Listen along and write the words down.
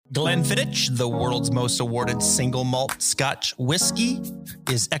Glenfiddich, the world's most awarded single malt Scotch whiskey,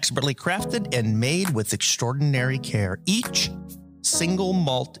 is expertly crafted and made with extraordinary care. Each single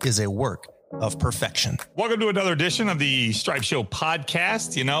malt is a work of perfection. Welcome to another edition of the Stripe Show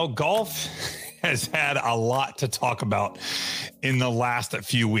podcast. You know, golf has had a lot to talk about in the last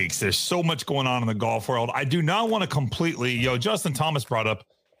few weeks. There's so much going on in the golf world. I do not want to completely, Justin Thomas brought up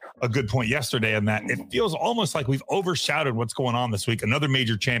a good point yesterday in that it feels almost like we've overshadowed what's going on this week. Another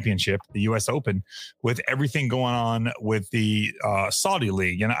major championship, the U.S. Open, with everything going on with the Saudi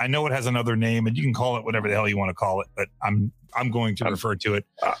League. And I know it has another name, and you can call it whatever the hell you want to call it, but I'm going to refer to it.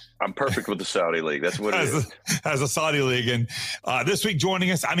 I'm perfect with the Saudi League. That's what it is. As a Saudi League. And this week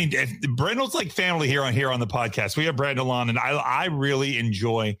joining us, I mean, Brandel's like family here on the podcast. We have Brandel on, and I really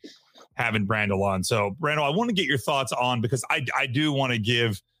enjoy having Brandel on. So, Brandel, I want to get your thoughts on, because I do want to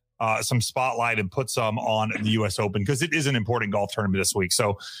give some spotlight and put some on the U.S. Open, because it is an important golf tournament this week.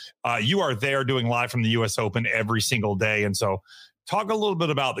 So you are there doing live from the U.S. Open every single day. And so talk a little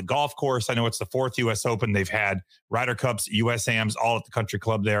bit about the golf course. I know it's the fourth U.S. Open. They've had Ryder Cups, USAMs, all at the country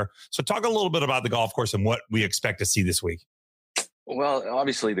club there. So talk a little bit about the golf course and what we expect to see this week. Well,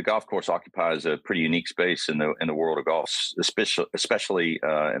 obviously, the golf course occupies a pretty unique space in the world of golf, especially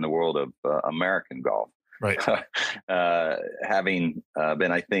in the world of American golf. Right. Having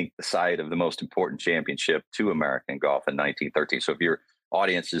been, I think, the site of the most important championship to American golf in 1913. So if your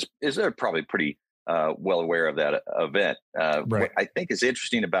audience is they're probably pretty well aware of that event. Right. What I think is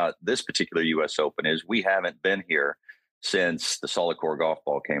interesting about this particular U.S. Open is we haven't been here since the solid core golf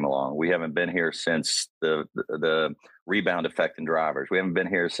ball came along. We haven't been here since the rebound effect in drivers. We haven't been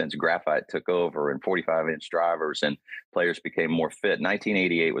here since graphite took over and 45-inch drivers and players became more fit.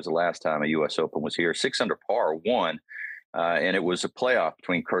 1988 was the last time a U.S. Open was here. 6 under par won, and it was a playoff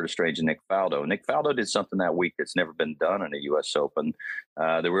between Curtis Strange and Nick Faldo. Nick Faldo did something that week that's never been done in a U.S. Open.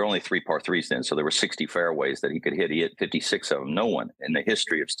 There were only 3 par 3s then, so there were 60 fairways that he could hit. He hit 56 of them. No one in the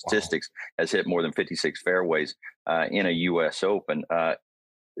history of statistics has hit more than 56 fairways in a U.S. Open.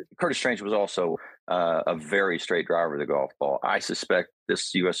 Curtis Strange was also a very straight driver of the golf ball. I suspect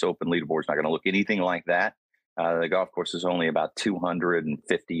this U.S. Open leaderboard is not going to look anything like that. The golf course is only about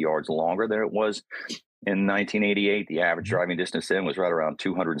 250 yards longer than it was in 1988. The average driving distance then was right around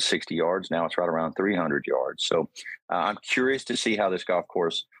 260 yards. Now it's right around 300 yards. So I'm curious to see how this golf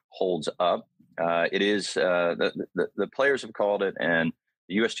course holds up. It is the players have called it, and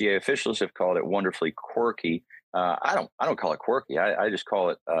the USGA officials have called it wonderfully quirky. I don't call it quirky. I just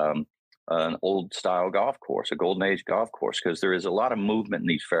call it an old style golf course, a golden age golf course, because there is a lot of movement in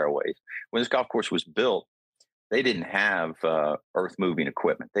these fairways. When this golf course was built, they didn't have earth moving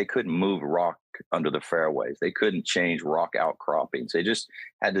equipment. They couldn't move rock under the fairways. They couldn't change rock outcroppings. They just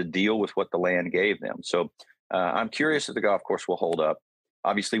had to deal with what the land gave them. So I'm curious if the golf course will hold up.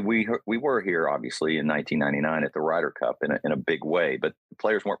 Obviously, we were here, obviously, in 1999 at the Ryder Cup in a big way, but the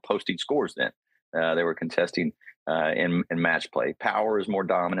players weren't posting scores then. They were contesting in match play. Power is more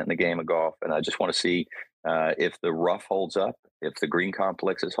dominant in the game of golf, and I just want to see if the rough holds up, if the green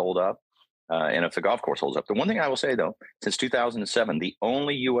complexes hold up, and if the golf course holds up. The one thing I will say, though, since 2007, the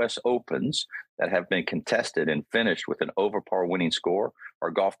only U.S. Opens that have been contested and finished with an over par winning score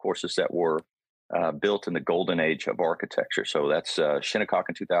are golf courses that were built in the golden age of architecture. So that's Shinnecock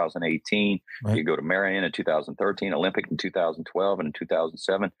in 2018. Right. You go to Marion in 2013, Olympic in 2012, and in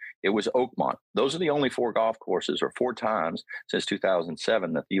 2007, it was Oakmont. Those are the only 4 golf courses, or 4 times since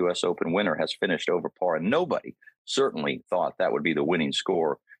 2007, that the U.S. Open winner has finished over par. And nobody certainly thought that would be the winning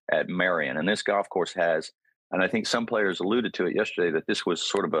score at Marion. And this golf course has, and I think some players alluded to it yesterday, that this was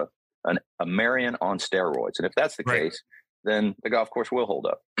sort of a Marion on steroids. And if that's the case, then the golf course will hold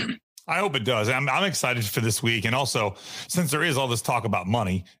up. I hope it does. I'm excited for this week. And also, since there is all this talk about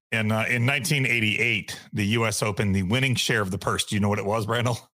money, in 1988, the U.S. Open, the winning share of the purse, do you know what it was,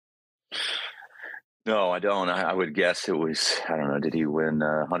 Brandel? No, I don't. I would guess it was, I don't know, did he win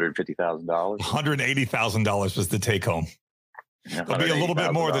 $150,000? $180,000 was the take home. It'll be a little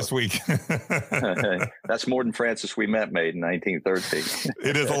bit more this week. That's more than Francis Ouimet made in 1913.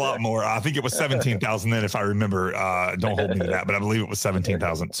 It is a lot more. I think it was 17,000 then, if I remember. Don't hold me to that, but I believe it was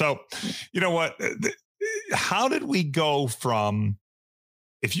 17,000. So, you know what? How did we go from,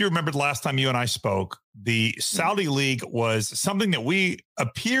 if you remember the last time you and I spoke, the Saudi League was something that we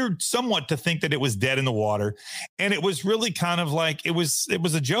appeared somewhat to think that it was dead in the water. And it was really kind of like, it was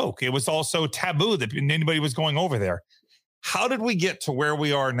a joke. It was also taboo that anybody was going over there. How did we get to where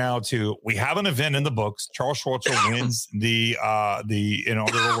we are now? We have an event in the books. Charles Schwartzel wins the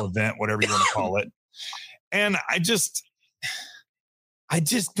inaugural event, whatever you want to call it. And I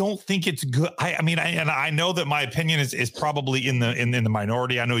just don't think it's good. I mean, I know that my opinion is probably in the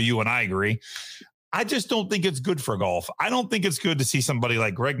minority. I know you and I agree. I just don't think it's good for golf. I don't think it's good to see somebody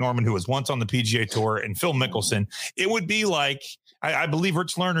like Greg Norman, who was once on the PGA Tour, and Phil Mickelson. It would be like, I believe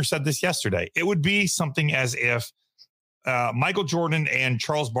Rich Lerner said this yesterday. It would be something as if Michael Jordan and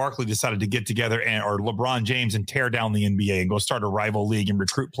Charles Barkley decided to get together or LeBron James and tear down the NBA and go start a rival league and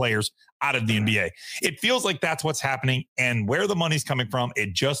recruit players out of the NBA. It feels like that's what's happening, and where the money's coming from,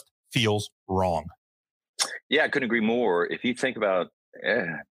 it just feels wrong. Yeah, I couldn't agree more. If you think about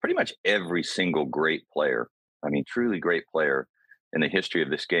pretty much every single great player, I mean, truly great player in the history of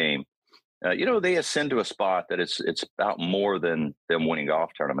this game, they ascend to a spot that it's about more than them winning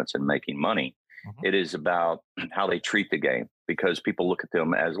golf tournaments and making money. Mm-hmm. It is about how they treat the game, because people look at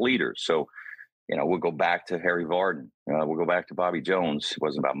them as leaders. So, we'll go back to Harry Vardon. We'll go back to Bobby Jones. It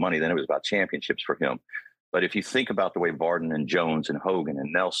wasn't about money then. It was about championships for him. But if you think about the way Vardon and Jones and Hogan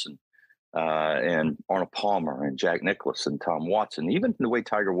and Nelson and Arnold Palmer and Jack Nicklaus and Tom Watson, even the way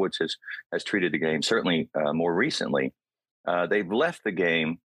Tiger Woods has treated the game, certainly more recently, they've left the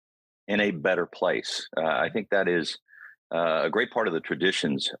game in a better place. I think that is a great part of the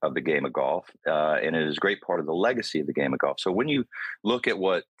traditions of the game of golf, and it is a great part of the legacy of the game of golf. So when you look at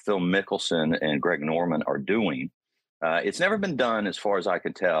what Phil Mickelson and Greg Norman are doing, it's never been done, as far as I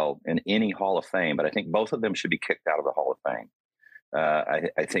can tell, in any Hall of Fame, but I think both of them should be kicked out of the Hall of Fame.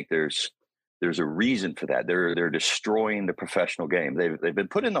 I think there's a reason for that. They're destroying the professional game. They've been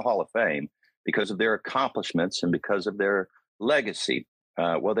put in the Hall of Fame because of their accomplishments and because of their legacy.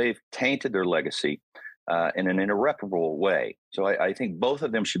 Well, they've tainted their legacy in an irreparable way. So I think both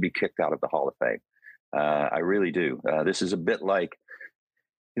of them should be kicked out of the Hall of Fame. I really do. This is a bit like,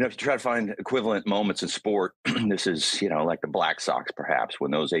 if you try to find equivalent moments in sport, this is, like the Black Sox, perhaps,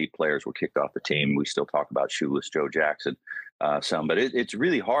 when those 8 players were kicked off the team. We still talk about shoeless Joe Jackson some, but it's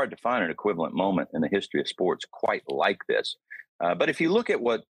really hard to find an equivalent moment in the history of sports quite like this. But if you look at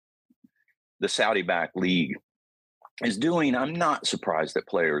what the Saudi-backed league is doing, I'm not surprised that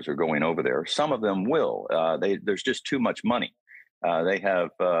players are going over there. Some of them will. There's just too much money. They have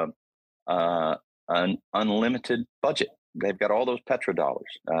an unlimited budget. They've got all those petrodollars.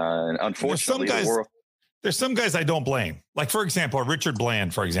 And unfortunately, there's some guys I don't blame. Like, for example, Richard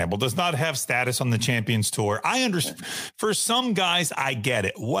Bland, for example, does not have status on the Champions Tour. I understand. For some guys, I get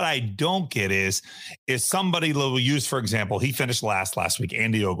it. What I don't get is somebody will use, for example, he finished last week,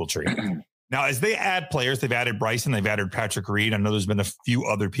 Andy Ogletree. Now, as they add players, they've added Bryson, they've added Patrick Reed. I know there's been a few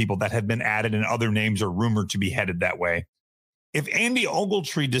other people that have been added, and other names are rumored to be headed that way. If Andy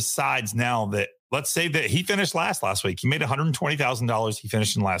Ogletree decides now that, let's say that he finished last week, he made $120,000, he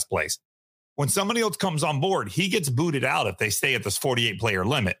finished in last place. When somebody else comes on board, he gets booted out if they stay at this 48-player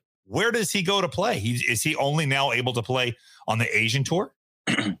limit. Where does he go to play? Is he only now able to play on the Asian Tour?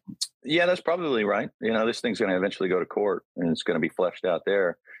 Yeah, that's probably right. This thing's going to eventually go to court, and it's going to be fleshed out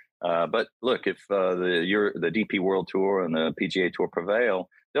there. But look, if the DP World Tour and the PGA Tour prevail,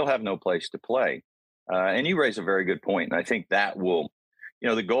 they'll have no place to play. And you raise a very good point. And I think that will,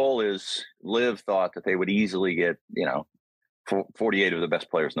 the goal is, Liv thought that they would easily get, 48 of the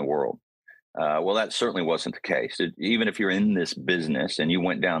best players in the world. Well, that certainly wasn't the case. Even if you're in this business and you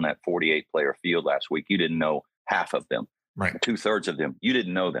went down that 48-player field last week, you didn't know half of them, right? 2/3 of them. You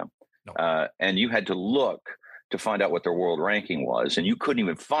didn't know them. No. And you had to look to find out what their world ranking was. And you couldn't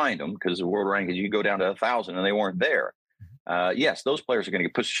even find them, because the world rankings, you go down to 1,000 and they weren't there. Yes, those players are going to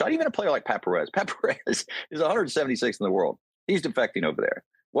get pushed aside. Even a player like Pat Perez. Pat Perez is 176th in the world. He's defecting over there.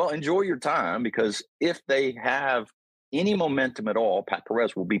 Well, enjoy your time, because if they have any momentum at all, Pat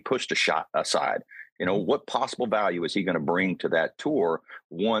Perez will be pushed aside. What possible value is he going to bring to that tour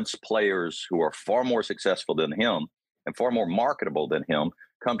once players who are far more successful than him and far more marketable than him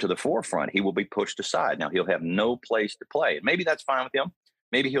come to the forefront? He will be pushed aside. Now, he'll have no place to play. And maybe that's fine with him.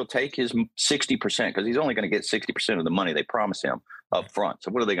 Maybe he'll take his 60%, because he's only going to get 60% of the money they promise him up front.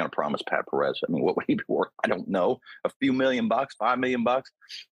 So what are they going to promise Pat Perez? I mean, what would he be worth? I don't know. A few $1 million, $5 million.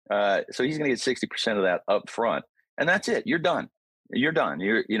 So he's going to get 60% of that up front. And that's it. You're done. You're done.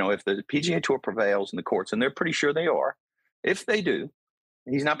 If the PGA Tour prevails in the courts, and they're pretty sure they are, if they do,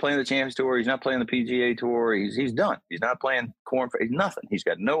 he's not playing the Champions Tour. He's not playing the PGA Tour. He's done. He's not playing he's nothing. He's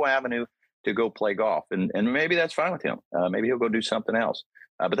got no avenue to go play golf. And maybe that's fine with him. Maybe he'll go do something else.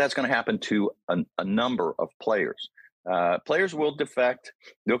 But that's going to happen to a number of players. Players will defect.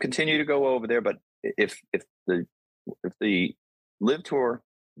 They'll continue to go over there. But if the Live Tour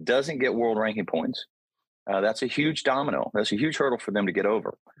doesn't get world ranking points, that's a huge domino. That's a huge hurdle for them to get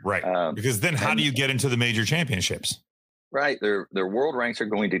over. Right. Because then how do you get into the major championships? Right. Their world ranks are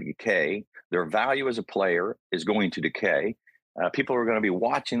going to decay. Their value as a player is going to decay. People are going to be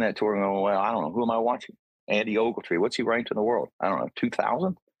watching that tour and going, well, I don't know. Who am I watching? Andy Ogletree. What's he ranked in the world? I don't know,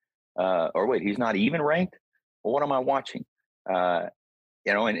 2,000? Or wait, he's not even ranked? Well, what am I watching? And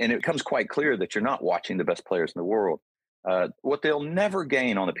it becomes quite clear that you're not watching the best players in the world. What they'll never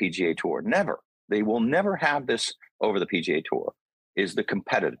gain on the PGA Tour, they will never have this over the PGA Tour, is the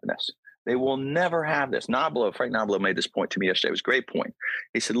competitiveness. They will never have this. Frank Nobilo made this point to me yesterday. It was a great point.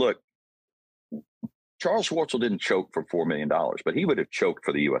 He said, look, Charles Schwartzel didn't choke for $4 million, but he would have choked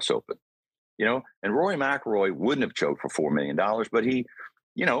for the U.S. Open, and Rory McIlroy wouldn't have choked for $4 million, but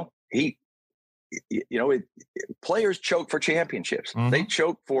players choke for championships. Mm-hmm. They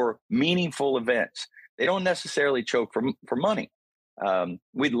choke for meaningful events. They don't necessarily choke for money.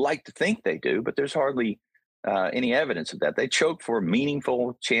 We'd like to think they do, but there's hardly any evidence of that. They choke for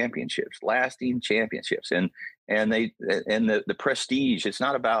meaningful championships, lasting championships, and the prestige. It's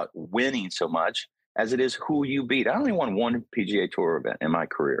not about winning so much as it is who you beat. I only won one PGA Tour event in my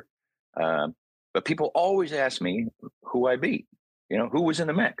career, but people always ask me who I beat. Who was in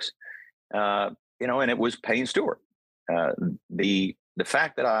the mix. And it was Payne Stewart. The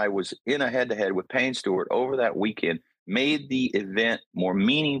fact that I was in a head-to-head with Payne Stewart over that weekend made the event more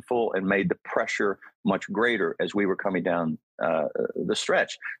meaningful and made the pressure much greater as we were coming down the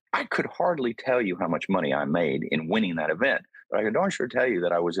stretch. I could hardly tell you how much money I made in winning that event, but I can darn sure tell you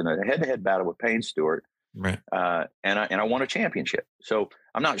that I was in a head-to-head battle with Payne Stewart, right. And I won a championship. So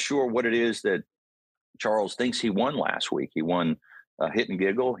I'm not sure what it is that Charles thinks he won last week. He won a hit and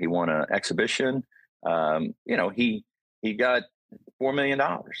giggle. He won an exhibition. He got $4 million.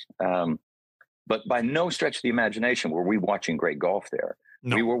 But by no stretch of the imagination were we watching great golf there.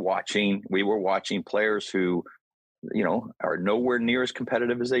 No. We were watching players who, are nowhere near as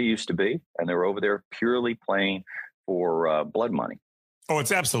competitive as they used to be, and they're over there purely playing for blood money. Oh,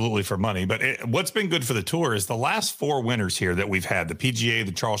 it's absolutely for money. But what's been good for the tour is the last four winners here that we've had: the PGA,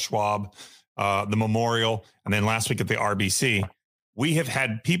 the Charles Schwab, the Memorial, and then last week at the RBC. We have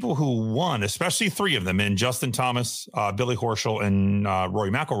had people who won, especially three of them, in Justin Thomas, Billy Horschel, and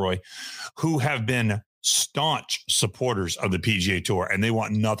Rory McIlroy, who have been staunch supporters of the PGA Tour, and they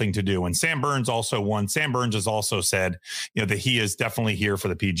want nothing to do. And Sam Burns also won. Sam Burns has also said, that he is definitely here for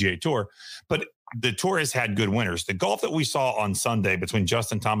the PGA Tour. But the tour has had good winners. The golf that we saw on Sunday between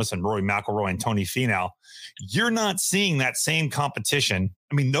Justin Thomas and Rory McIlroy and Tony Finau, you're not seeing that same competition.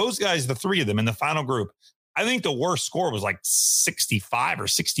 I mean, those guys, the three of them in the final group, I think the worst score was like 65 or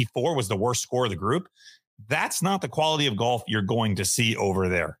 64 was the worst score of the group. That's not the quality of golf you're going to see over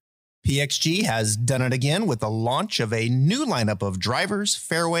there. PXG has done it again with the launch of a new lineup of drivers,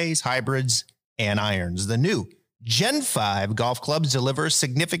 fairways, hybrids, and irons. The new Gen 5 golf clubs deliver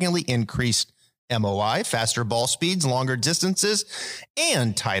significantly increased MOI, faster ball speeds, longer distances,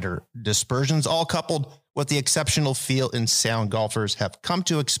 and tighter dispersions, all coupled with the exceptional feel and sound golfers have come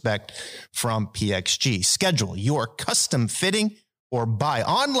to expect from PXG. Schedule your custom fitting or buy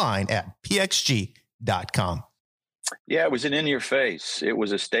online at pxg.com. Yeah, it was an in-your-face. It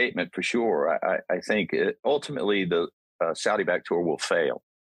was a statement for sure. I think ultimately the Saudi-backed tour will fail.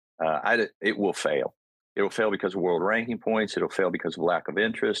 It will fail. It will fail because of world ranking points. It'll fail because of lack of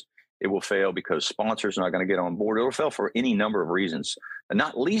interest. It will fail because sponsors are not going to get on board. It will fail for any number of reasons, and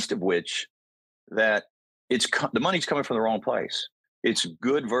not least of which that the money's coming from the wrong place. It's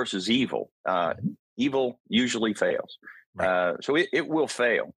good versus evil. Evil usually fails. Right. So it will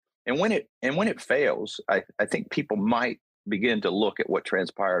fail. And when it fails, I think people might begin to look at what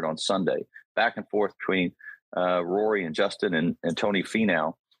transpired on Sunday, back and forth between Rory and Justin and Tony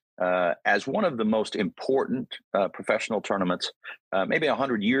Finau, as one of the most important professional tournaments. Maybe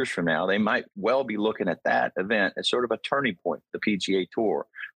 100 years from now, they might well be looking at that event as sort of a turning point, the PGA Tour,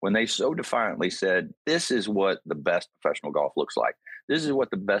 when they so defiantly said, this is what the best professional golf looks like. This is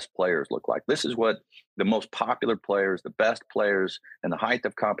what the best players look like. This is what the most popular players, the best players, and the height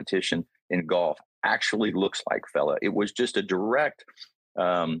of competition in golf actually looks like, fella. It was just a direct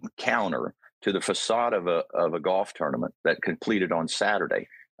counter to the facade of a golf tournament that completed on Saturday.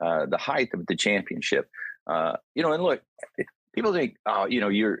 The height of the championship, and look, people think, I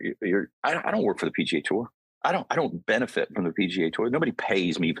don't work for the PGA Tour. I don't benefit from the PGA Tour. Nobody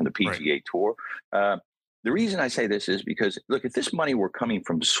pays me from the PGA right. Tour. The reason I say this is because, look, if this money were coming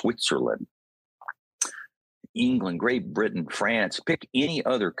from Switzerland, England, Great Britain, France, pick any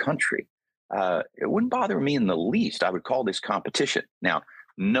other country, it wouldn't bother me in the least. I would call this competition. Now,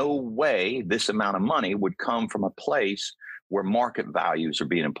 no way this amount of money would come from a place where market values are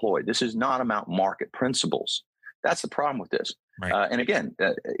being employed. This is not about market principles. That's the problem with this. Right. And again,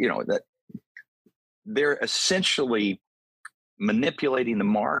 that they're essentially manipulating the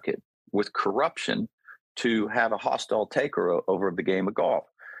market with corruption to have a hostile takeover of the game of golf.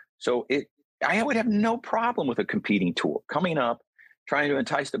 So I would have no problem with a competing tour coming up, trying to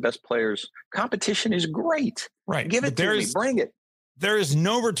entice the best players. Competition is great. Right. Give it to me. Bring it. There is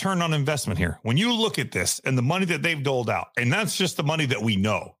no return on investment here. When you look at this and the money that they've doled out, and that's just the money that we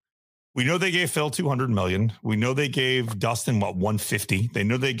know. We know they gave Phil $200 million. We know they gave Dustin, $150.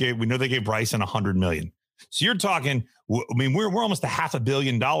 We know they gave Bryson $100 million. So you're talking, I mean, we're almost $500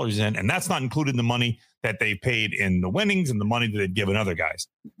 million in, and that's not including the money that they paid in the winnings and the money that they've given other guys.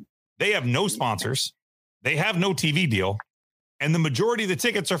 They have no sponsors. They have no TV deal, and the majority of the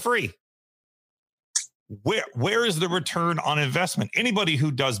tickets are free. Where is the return on investment? Anybody who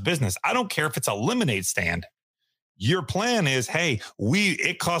does business, I don't care if it's a lemonade stand. Your plan is, hey,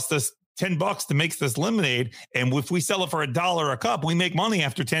 it cost us $10 to make this lemonade, and if we sell it for $1 a cup, we make money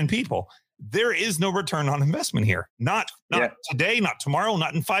after 10 people. There is no return on investment here. Not today, not tomorrow,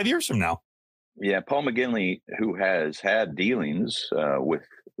 not in 5 years from now. Yeah, Paul McGinley, who has had dealings with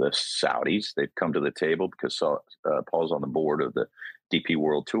the Saudis, they've come to the table because Paul's on the board of the DP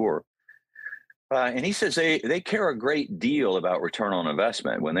World Tour. And he says they care a great deal about return on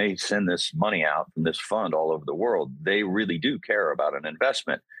investment. When they send this money out from this fund all over the world, they really do care about an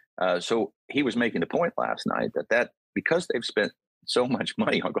investment. So he was making the point last night that because they've spent so much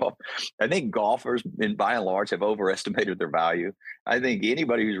money on golf, I think golfers, by and large, have overestimated their value. I think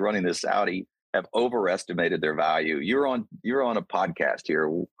anybody who's running the Saudi have overestimated their value. You're on a podcast here.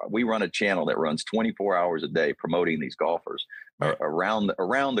 We run a channel that runs 24 hours a day promoting these golfers around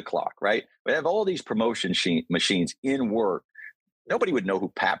the clock, right? We have all these promotion machines in work. Nobody would know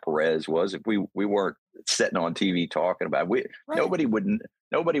who Pat Perez was if we weren't sitting on TV talking about it. Right. Nobody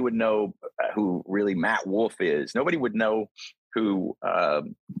would know who really Matt Wolff is. Nobody would know who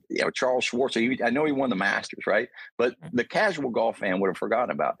Charles Schwartz. I know he won the Masters, right? But the casual golf fan would have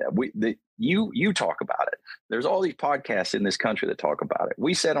forgotten about that. You talk about it. There's all these podcasts in this country that talk about it.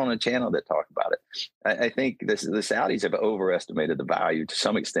 We sit on a channel that talk about it. I think the Saudis have overestimated the value to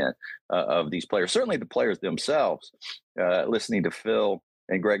some extent of these players. Certainly the players themselves. Listening to Phil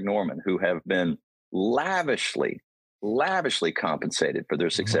and Greg Norman, who have been lavishly compensated for their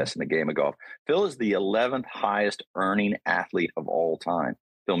success in the game of golf. Phil is the 11th highest earning athlete of all time.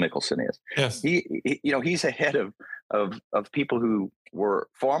 Phil Mickelson is. Yes. He's ahead of people who were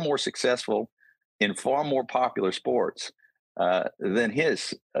far more successful in far more popular sports than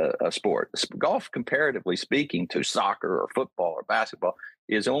his sport. Golf, comparatively speaking, to soccer or football or basketball,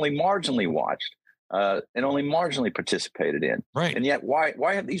 is only marginally watched and only marginally participated in. Right. And yet, why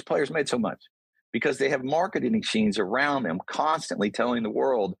have these players made so much? Because they have marketing machines around them constantly telling the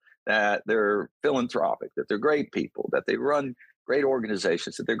world that they're philanthropic, that they're great people, that they run great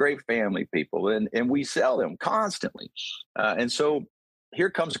organizations, that they're great family people, and we sell them constantly. And so here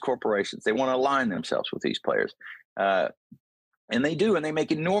comes the corporations. They want to align themselves with these players. And they do, and they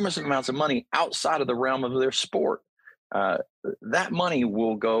make enormous amounts of money outside of the realm of their sport. That money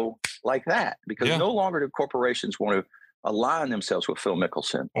will go like that because no longer do corporations want to align themselves with Phil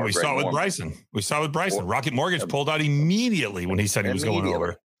Mickelson. Well, we saw it with Bryson. Rocket Mortgage pulled out immediately when he said he was going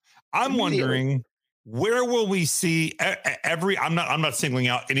over. I'm wondering, where will we see I'm not singling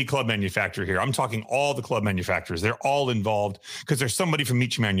out any club manufacturer here. I'm talking all the club manufacturers. They're all involved because there's somebody from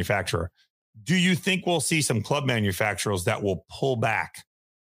each manufacturer. Do you think we'll see some club manufacturers that will pull back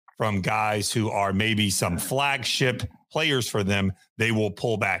from guys who are maybe some flagship players for them? They will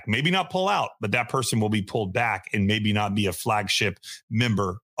pull back, maybe not pull out, but that person will be pulled back and maybe not be a flagship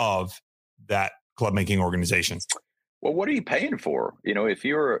member of that club making organization. Well, what are you paying for? If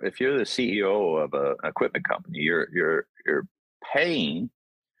you're the CEO of an equipment company, you're paying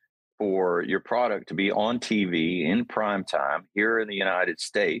for your product to be on TV in prime time here in the United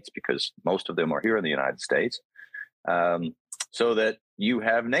States, because most of them are here in the United States, so that you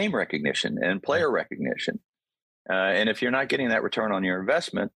have name recognition and player recognition. And if you're not getting that return on your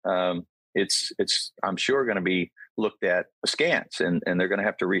investment, it's I'm sure going to be looked at askance, and they're going to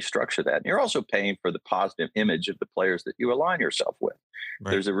have to restructure that. And you're also paying for the positive image of the players that you align yourself with.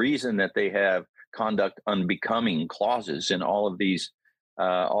 Right. There's a reason that they have conduct unbecoming clauses in all of these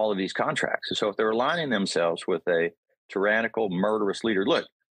contracts. So if they're aligning themselves with a tyrannical, murderous leader, look,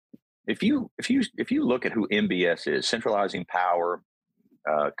 if you look at who MBS is, centralizing power,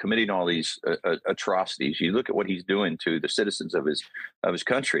 committing all these atrocities, you look at what he's doing to the citizens of his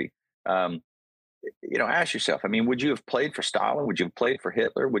country. Ask yourself, would you have played for Stalin? Would you have played for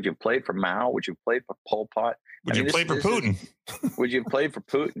Hitler? Would you have played for Mao? Would you have played for Pol Pot? Would you play for Putin? Would you have played for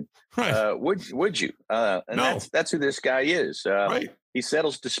Putin? Right. Would you? And no. That's who this guy is. Right. He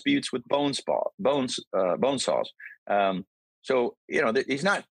settles disputes with bone saws. So he's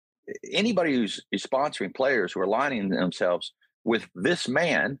not anybody who's sponsoring players who are aligning themselves with this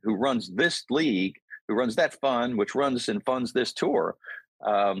man who runs this league, who runs that fund, which runs and funds this tour,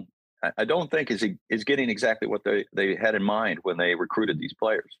 I don't think is getting exactly what they had in mind when they recruited these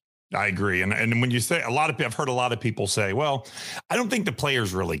players. I agree. And when you say I've heard a lot of people say, well, I don't think the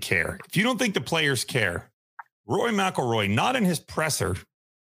players really care. If you don't think the players care, Rory McIlroy, not in his presser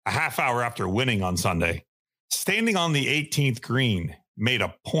a half hour after winning on Sunday, standing on the 18th green, made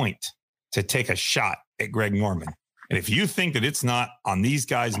a point to take a shot at Greg Norman. And if you think that it's not on these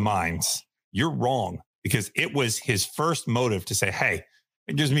guys' minds, you're wrong, because it was his first motive to say, hey,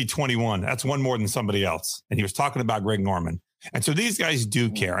 it gives me 21. That's one more than somebody else. And he was talking about Greg Norman. And so these guys do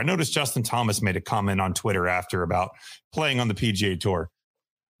care. I noticed Justin Thomas made a comment on Twitter after about playing on the PGA Tour.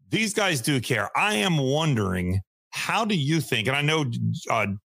 These guys do care. I am wondering, how do you think, and I know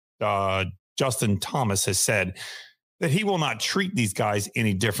Justin Thomas has said that he will not treat these guys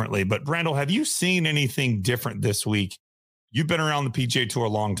any differently. But Brandel, have you seen anything different this week? You've been around the PGA Tour a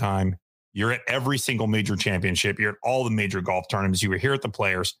long time. You're at every single major championship. You're at all the major golf tournaments. You were here at the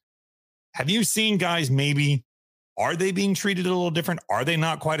Players. Have you seen guys maybe, are they being treated a little different? Are they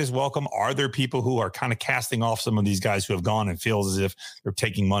not quite as welcome? Are there people who are kind of casting off some of these guys who have gone and feels as if they're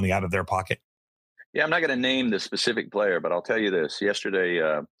taking money out of their pocket? Yeah, I'm not going to name the specific player, but I'll tell you this. Yesterday,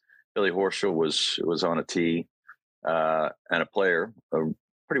 Billy Horschel was on a tee, and a player, a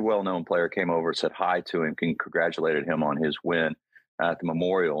pretty well-known player, came over and said hi to him, congratulated him on his win at the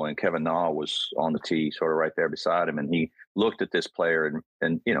Memorial, and Kevin Na was on the tee, sort of right there beside him, and he looked at this player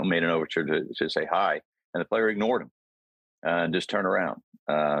and made an overture to say hi, and the player ignored him and just turned around,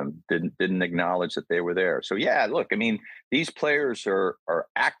 didn't acknowledge that they were there. So yeah, look, I mean, these players are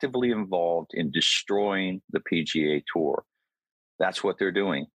actively involved in destroying the PGA Tour. That's what they're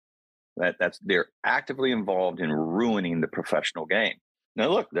doing. They're actively involved in ruining the professional game. Now,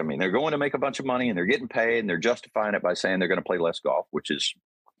 look, I mean, they're going to make a bunch of money and they're getting paid and they're justifying it by saying they're going to play less golf, which is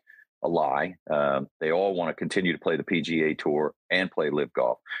a lie. They all want to continue to play the PGA Tour and play live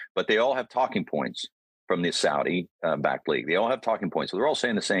golf, but they all have talking points from the Saudi backed league. They all have talking points. So they're all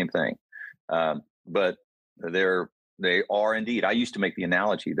saying the same thing. But they are indeed. I used to make the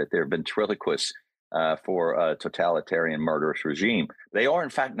analogy that there have been ventriloquists for a totalitarian murderous regime. They are, in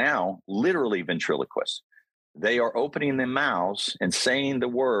fact, now literally ventriloquists. They are opening their mouths and saying the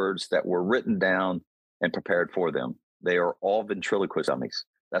words that were written down and prepared for them. They are all ventriloquist dummies.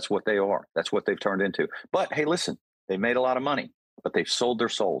 That's what they are. That's what they've turned into. But hey, listen, they made a lot of money, but they've sold their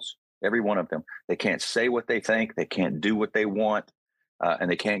souls, every one of them. They can't say what they think. They can't do what they want, and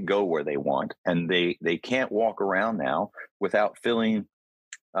they can't go where they want. And they can't walk around now without feeling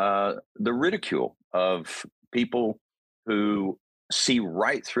the ridicule of people who see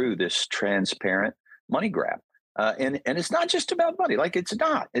right through this transparent money grab. And it's not just about money. Like, it's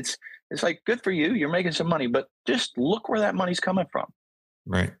not. It's like, good for you. You're making some money, but just look where that money's coming from.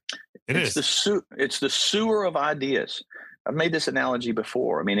 Right. It's the sewer of ideas. I've made this analogy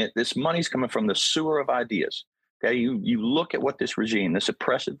before. I mean, this money's coming from the sewer of ideas. Okay, you look at what this regime, this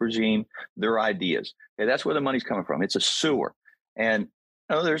oppressive regime, their ideas. Okay, that's where the money's coming from. It's a sewer, and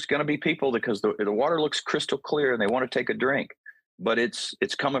there's going to be people, because the water looks crystal clear and they want to take a drink, but it's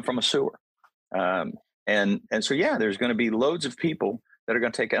coming from a sewer. And so, yeah, there's going to be loads of people that are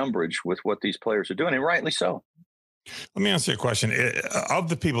going to take umbrage with what these players are doing, and rightly so. Let me ask you a question. Of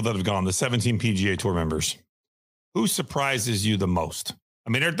the people that have gone, the 17 PGA Tour members, who surprises you the most? I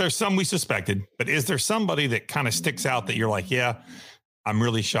mean, there's some we suspected, but is there somebody that kind of sticks out that you're like, yeah, I'm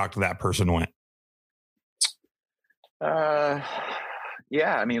really shocked that person went?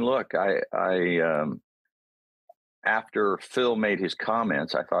 Yeah, I mean, look, I after Phil made his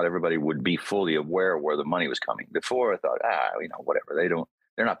comments, I thought everybody would be fully aware of where the money was coming. Before, I thought, whatever,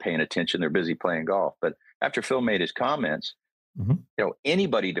 they're not paying attention. They're busy playing golf. But after Phil made his comments,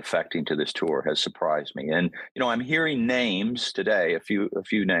 anybody defecting to this tour has surprised me. And, I'm hearing names today, a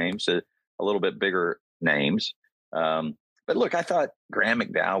few names, a little bit bigger names. But look, I thought Graham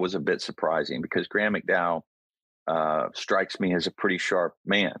McDowell was a bit surprising, because Graham McDowell strikes me as a pretty sharp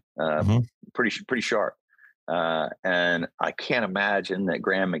man, pretty sharp. And I can't imagine that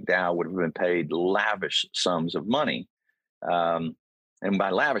Graham McDowell would have been paid lavish sums of money. And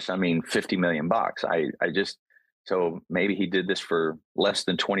by lavish, I mean $50 million. So maybe he did this for less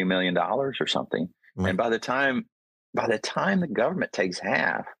than $20 million or something. Right. And by the time the government takes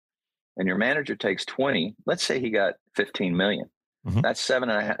half and your manager takes 20, let's say he got 15 million. That's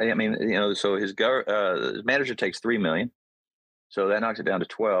 7.5. I mean, so his manager takes 3 million. So that knocks it down to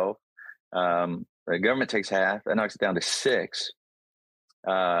 12. The government takes half, that knocks it down to 6.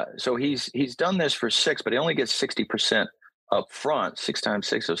 So he's done this for 6, but he only gets 60% up front, 6 times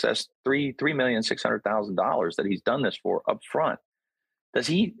 6, so that's $3,600,000 that he's done this for up front. Does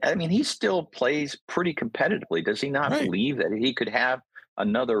he? I mean, he still plays pretty competitively. Does he not believe that he could have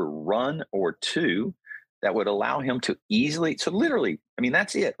another run or two that would allow him to easily? So literally, I mean,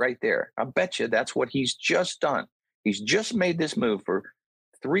 that's it right there. I bet you that's what he's just done. He's just made this move for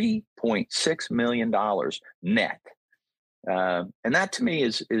 $3.6 million net, and that to me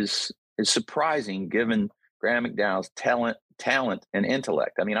is surprising given Graham McDowell's talent and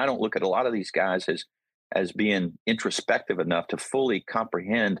intellect. I mean, I don't look at a lot of these guys as being introspective enough to fully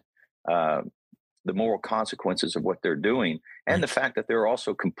comprehend the moral consequences of what they're doing, and the fact that they're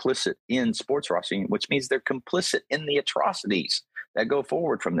also complicit in sports washing, which means they're complicit in the atrocities that go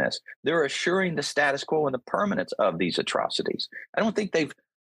forward from this. They're assuring the status quo and the permanence of these atrocities. I don't think they've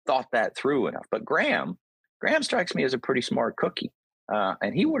thought that through enough. But Graham strikes me as a pretty smart cookie,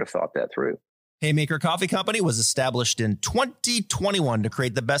 and he would have thought that through. Haymaker Coffee Company was established in 2021 to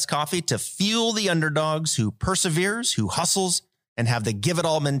create the best coffee to fuel the underdogs who perseveres, who hustles, and have the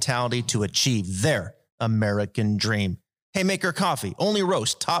give-it-all mentality to achieve their American dream. Haymaker Coffee only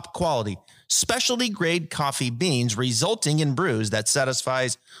roasts top quality, specialty grade coffee beans, resulting in brews that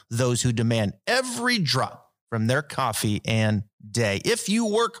satisfies those who demand every drop from their coffee and day. If you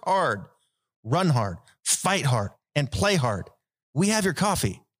work hard, run hard, fight hard, and play hard, we have your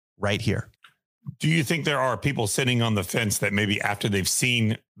coffee right here. Do you think there are people sitting on the fence that maybe after they've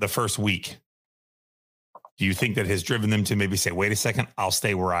seen the first week, do you think that has driven them to maybe say, wait a second, I'll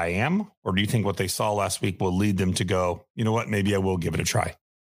stay where I am? Or do you think what they saw last week will lead them to go, you know what, maybe I will give it a try?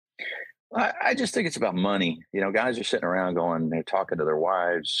 I just think it's about money. You know, guys are sitting around going, they're talking to their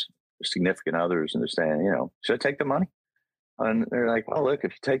wives, their significant others, and they're saying, you know, should I take the money? And they're like, well, look,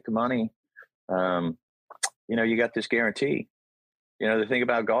 if you take the money, you know, you got this guarantee. You know, the thing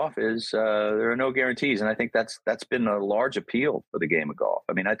about golf is there are no guarantees. And I think that's been a large appeal for the game of golf.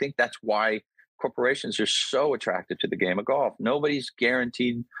 I mean, I think that's why corporations are so attracted to the game of golf. Nobody's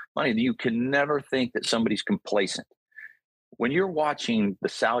guaranteed money. You can never think that somebody's complacent. When you're watching the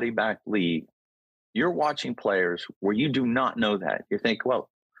Saudi-backed league, you're watching players where you do not know that. You think, well,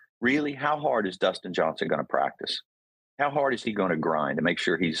 really, how hard is Dustin Johnson going to practice? How hard is he going to grind to make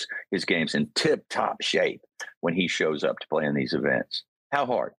sure his game's in tip-top shape when he shows up to play in these events? How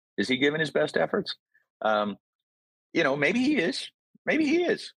hard? Is he giving his best efforts? You know, maybe he is. Maybe he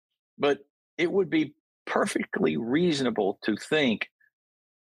is. But it would be perfectly reasonable to think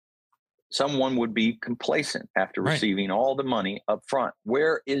someone would be complacent after receiving all the money up front.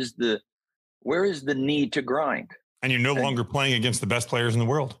 Where is the need to grind? And you're no longer playing against the best players in the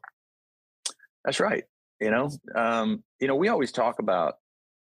world. That's right. You know, we always talk about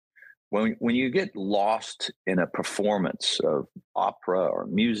when you get lost in a performance of opera or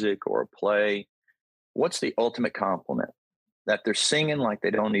music or a play, what's the ultimate compliment? That they're singing like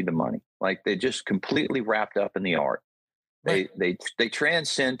they don't need the money, like they just completely wrapped up in the art. They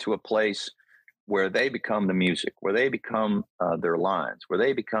transcend to a place where they become the music, where they become their lines, where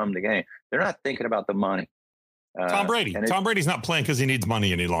they become the game. They're not thinking about the money. Tom Brady. Tom Brady's not playing because he needs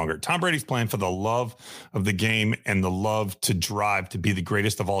money any longer. Tom Brady's playing for the love of the game and the love to drive to be the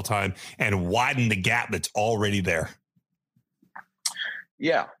greatest of all time and widen the gap that's already there.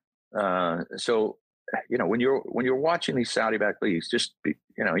 Yeah. So, you know, when you're watching these Saudi-backed leagues,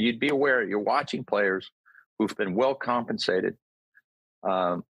 you'd be aware you're watching players who've been well compensated.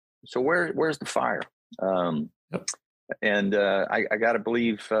 So where's the fire? And I got to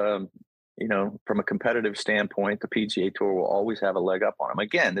believe. You know, from a competitive standpoint, the PGA Tour will always have a leg up on them.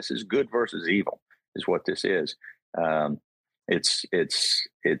 Again, this is good versus evil, is what this is. It's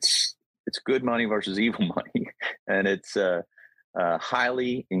good money versus evil money, and it's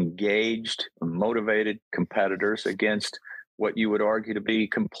highly engaged, motivated competitors against what you would argue to be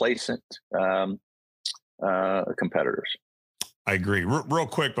complacent competitors. I agree. Real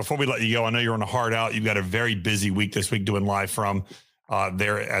quick before we let you go, I know you're on a hard out. You've got a very busy week this week doing live from.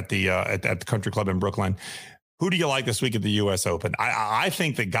 There at the country club in Brooklyn. Who do you like this week at the U.S. Open? I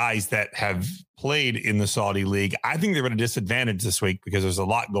think the guys that have played in the Saudi League, I think they're at a disadvantage this week because there's a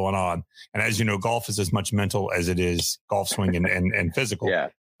lot going on. And as you know, golf is as much mental as it is golf swing and physical. Yeah.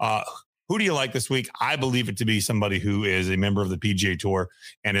 Who do you like this week? I believe it to be somebody who is a member of the PGA Tour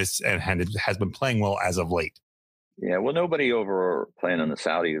and has been playing well as of late. Yeah, well, nobody over playing in the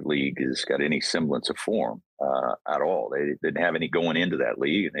Saudi League has got any semblance of form at all. They didn't have any going into that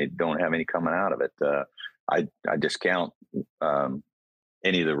league, and they don't have any coming out of it. I discount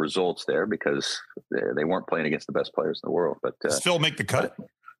any of the results there because they weren't playing against the best players in the world. But does Phil make the cut?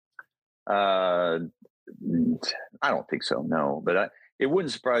 I don't think so. No, but it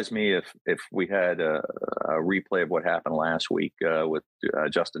wouldn't surprise me if we had a replay of what happened last week with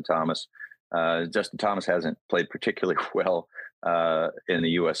Justin Thomas. Justin Thomas hasn't played particularly well in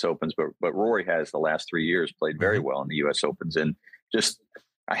the U.S. Opens, but Rory has the last 3 years played very well in the U.S. Opens, and just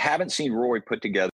I haven't seen Rory put together